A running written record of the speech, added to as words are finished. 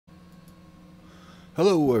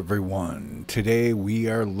Hello everyone. Today we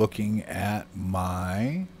are looking at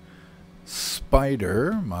my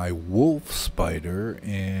spider, my wolf spider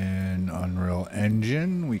in Unreal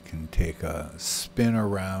Engine. We can take a spin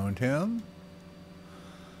around him.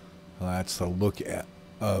 That's a look at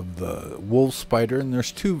of the wolf spider, and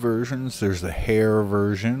there's two versions. There's the hair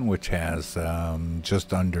version, which has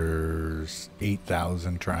just under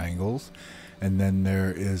 8,000 triangles, and then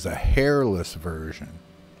there is a hairless version,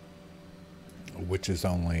 which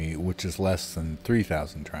is less than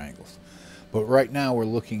 3,000 triangles. But right now we're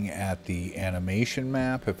looking at the animation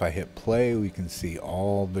map. If I hit play, we can see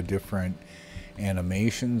all the different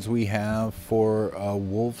animations we have for a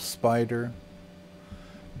wolf spider.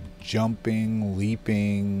 Jumping,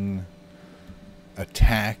 leaping,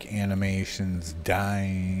 attack animations,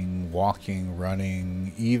 dying, walking,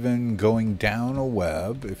 running, even going down a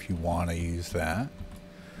web if you want to use that.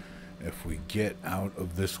 If we get out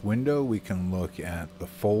of this window, we can look at the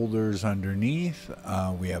folders underneath.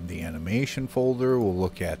 We have the animation folder. We'll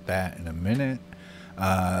look at that in a minute.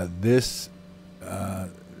 This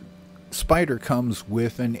spider comes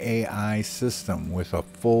with an AI system with a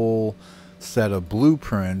full set of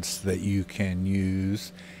blueprints that you can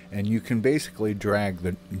use, and you can basically drag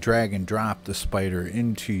and drop the spider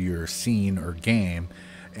into your scene or game,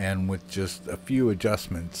 and with just a few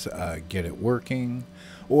adjustments get it working.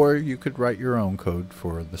 Or you could write your own code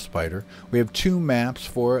for the spider. We have two maps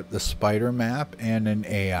for it, the Spyder Map and an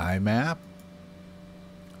AI map.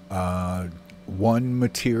 One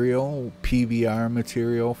material, PBR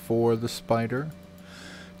material for the spider.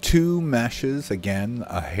 Two meshes, again,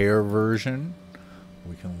 a hair version.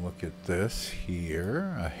 We can look at this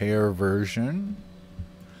here, a hair version,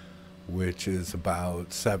 which is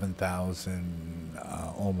about 7,000,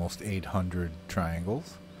 almost 800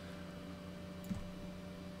 triangles.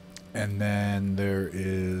 And then there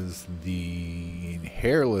is the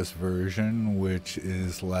hairless version, which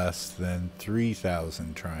is less than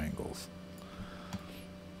 3,000 triangles.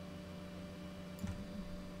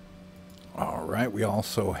 All right, we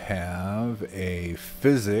also have a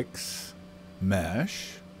physics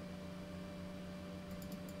mesh.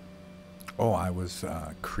 Oh, I was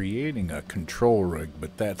creating a control rig,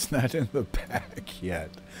 but that's not in the pack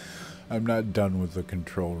yet. I'm not done with the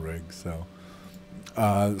control rig, so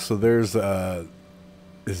there's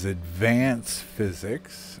is advanced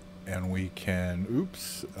physics, and we can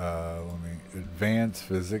let me advance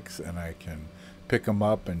physics, and I can pick them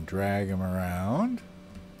up and drag them around.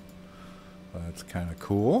 That's kind of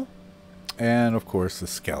cool. And of course the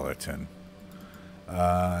skeleton.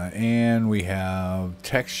 And we have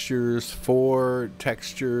textures, 4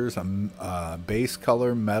 textures, base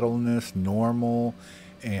color, metalness, normal,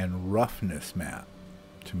 and roughness map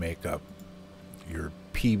to make up your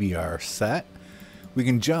PBR set. We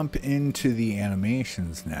can jump into the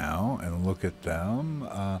animations now and look at them.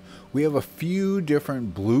 We have a few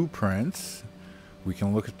different blueprints. We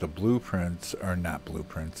can look at the blueprints, or not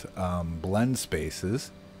blueprints, blend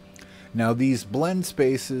spaces. Now these blend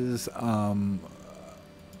spaces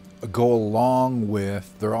go along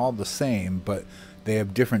with, they're all the same, but they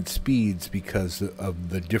have different speeds because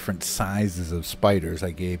of the different sizes of spiders.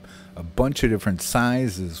 I gave a bunch of different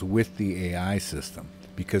sizes with the AI system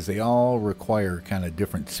because they all require kind of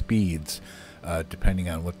different speeds depending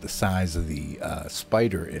on what the size of the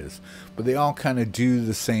spider is. But they all kind of do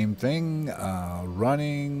the same thing,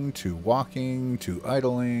 running to walking to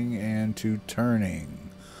idling and to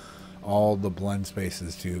turning. All the blend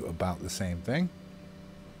spaces do about the same thing.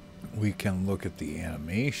 We can look at the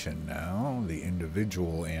animation now, the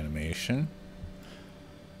individual animation.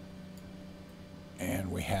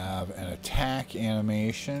 And we have an attack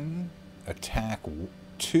animation, attack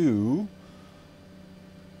 2,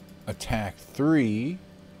 attack 3,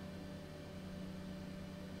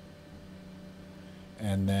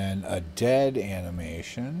 and then a dead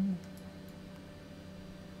animation,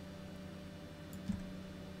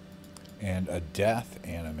 and a death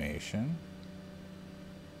animation,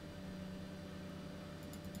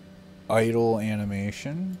 idle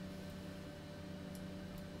animation,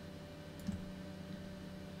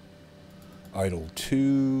 idle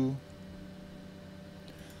 2,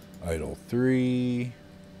 idle 3,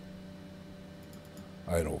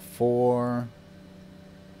 idle 4.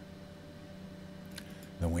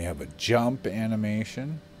 Then we have a jump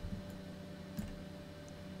animation.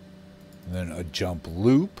 And then a jump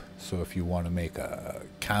loop. So if you want to make a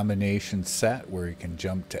combination set where you can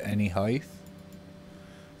jump to any height.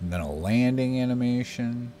 And then a landing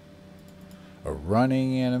animation. A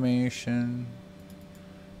running animation.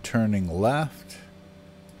 Turning left.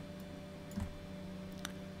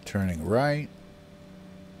 Turning right.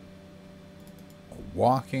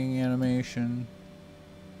 walking animation,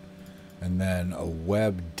 and then a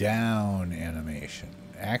web down animation.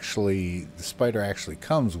 Actually, the spider actually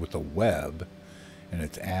comes with a web in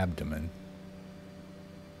its abdomen.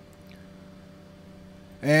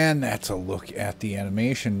 And that's a look at the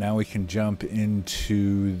animation. Now we can jump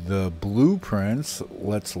into the blueprints.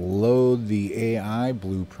 Let's load the AI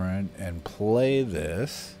blueprint and play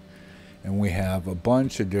this. And we have a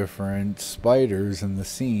bunch of different spiders in the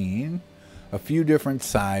scene. A few different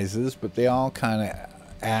sizes, but they all kind of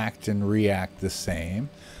act and react the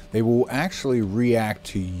same. They will actually react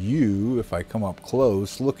to you if I come up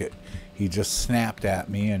close. Look at, he just snapped at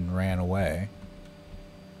me and ran away.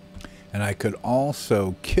 And I could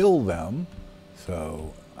also kill them.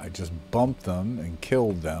 So I just bumped them and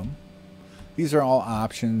killed them. These are all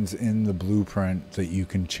options in the blueprint that you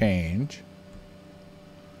can change.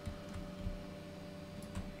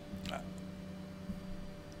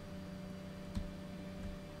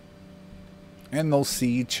 And they'll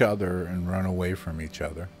see each other and run away from each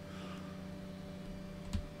other.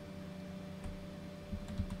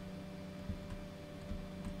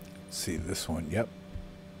 Let's see this one. Yep.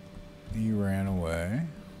 He ran away.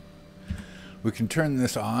 We can turn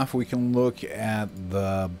this off. We can look at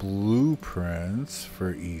the blueprints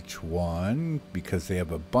for each one because they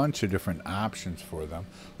have a bunch of different options for them.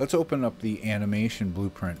 Let's open up the animation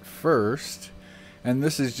blueprint first. And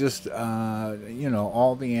this is just, you know,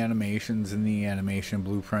 all the animations in the animation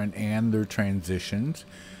blueprint and their transitions.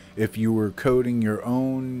 If you were coding your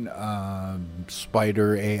own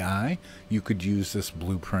Spyder AI, you could use this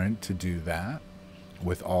blueprint to do that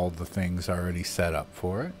with all the things already set up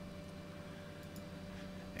for it.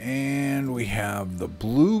 And we have the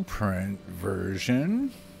blueprint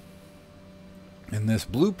version. And this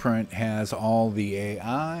blueprint has all the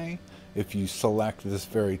AI. If you select this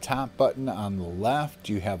very top button on the left,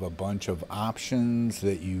 you have a bunch of options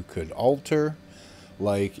that you could alter.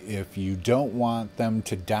 Like if you don't want them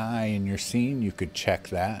to die in your scene, you could check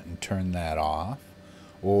that and turn that off.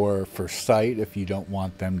 Or for sight, if you don't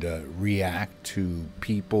want them to react to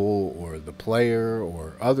people or the player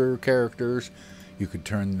or other characters, you could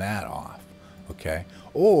turn that off. Okay.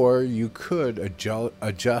 Or you could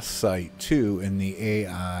adjust sight too in the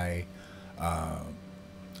AI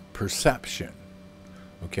perception.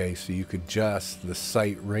 Okay, so you could adjust the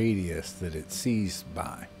sight radius that it sees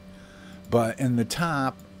by. But in the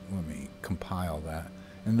top, let me compile that.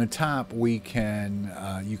 In the top, we can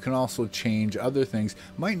you can also change other things.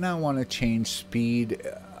 Might not want to change speed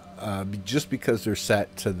just because they're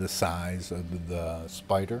set to the size of the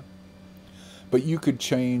spider. But you could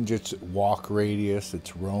change its walk radius,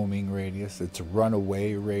 its roaming radius, its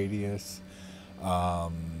runaway radius,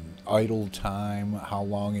 idle time, how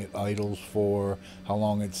long it idles for, how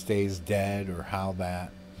long it stays dead, or how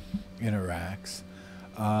that interacts.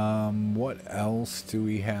 What else do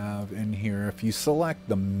we have in here? If you select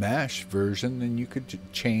the mesh version, then you could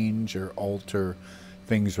change or alter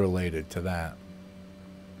things related to that.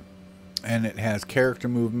 And it has character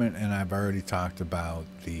movement, and I've already talked about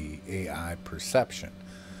the AI perception.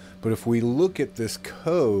 But if we look at this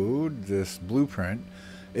code, this blueprint,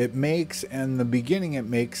 it makes, in the beginning, it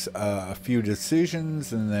makes a few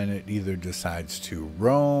decisions, and then it either decides to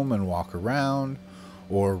roam and walk around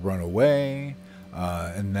or run away.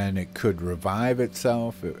 And then it could revive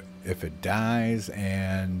itself if it dies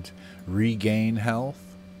and regain health.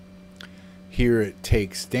 Here it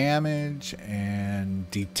takes damage,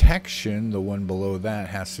 and detection, the one below that,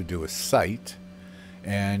 has to do with sight.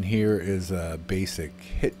 And here is a basic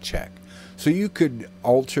hit check. So you could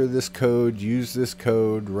alter this code, use this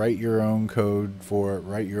code, write your own code for it,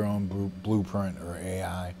 write your own blueprint or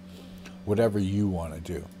AI, whatever you want to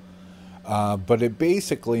do. But it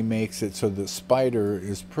basically makes it so the spider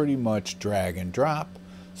is pretty much drag and drop.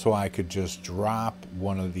 So I could just drop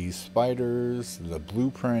one of these spiders, the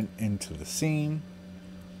blueprint, into the scene,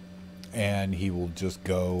 and he will just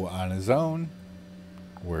go on his own.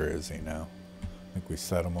 Where is he now? I think we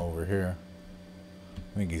set him over here.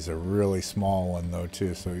 I think he's a really small one though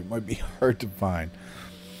too, so he might be hard to find.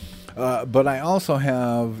 But I also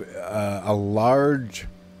have a larger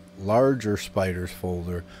spiders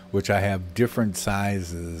folder, which I have different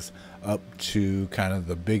sizes up to kind of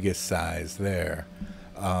the biggest size there,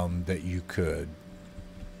 that you could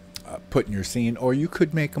put in your scene, or you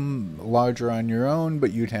could make them larger on your own,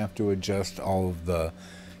 but you'd have to adjust all of the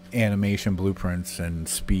animation blueprints and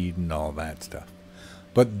speed and all that stuff.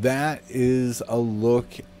 But that is a look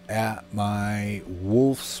at my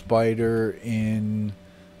Wolf Spider in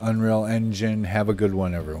Unreal Engine. Have a good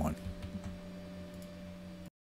one, everyone.